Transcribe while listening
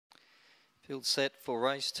Field set for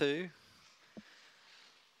race 2.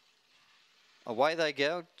 Away they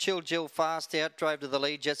go. Chill Jill fast out, drove to the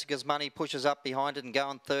lead. Jessica's Money pushes up behind it and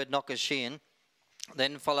going third. Knocker Sheehan.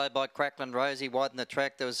 Then followed by Crackland Rosie, widen the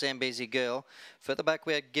track. There was Zambezi Girl. Further back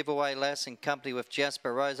we had Giveaway Lass in company with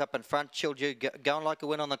Jasper Rose up in front. Chill Jill going like a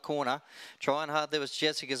win on the corner. Trying hard, there was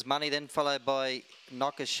Jessica's Money. Then followed by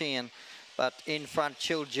Knocker Sheehan. But in front,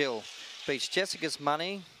 Chill Jill beats Jessica's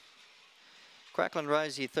Money. Crackland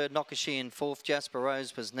Rosie third. Knocker Sheehan fourth. Jasper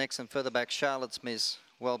Rose was next. And further back, Charlotte's Miss.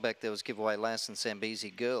 Well back there was Giveaway Lass and Zambezi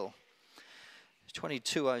Girl.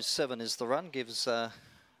 22.07 is the run. Gives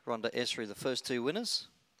Rhonda Essery the first 2 winners.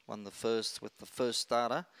 Won the first with the first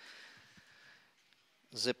starter.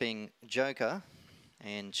 Zipping Joker.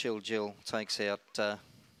 And Chill Jill takes out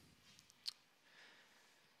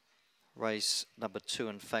race number 2.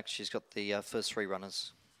 In fact, she's got the first 3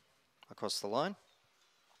 runners across the line.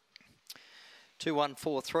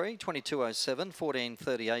 2143, 22.07,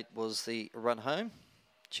 14.38 was the run home.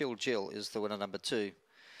 Chill Jill is the winner, number 2.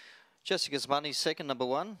 Jessica's Money, second, number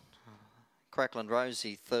 1. Crackland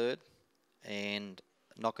Rosie, third. And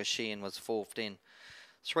Knocker Sheehan was fourth in.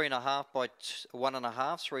 3.5 by 1.5,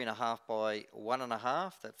 3.5 by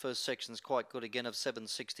 1.5. That first section's quite good again of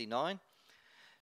 7.69.